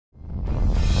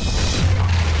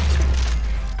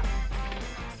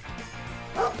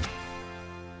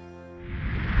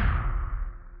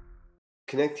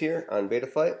connect here on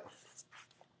Betaflight.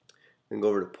 Then go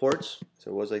over to ports.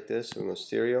 So it was like this. So we're going to go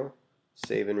stereo,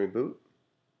 save and reboot.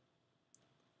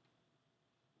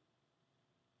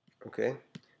 Okay.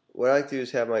 What I like to do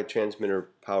is have my transmitter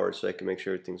powered so I can make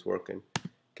sure everything's working.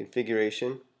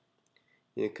 Configuration.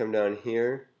 You come down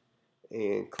here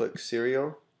and click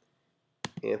serial.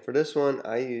 And for this one,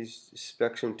 I used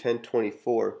Spektrum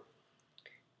 1024.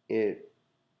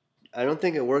 I don't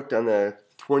think it worked on the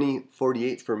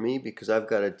 2048 for me because I've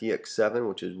got a DX7,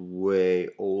 which is way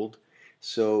old.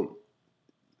 So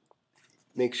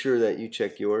make sure that you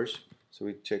check yours. So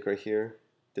we check right here,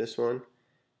 this one,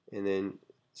 and then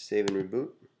save and reboot.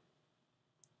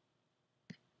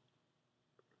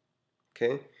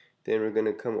 Okay, then we're going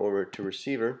to come over to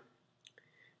receiver,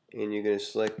 and you're going to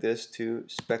select this to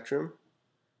Spektrum,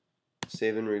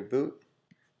 save and reboot.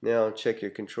 Now check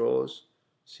your controls,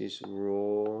 see some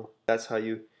roll. That's how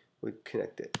you would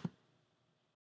connect it.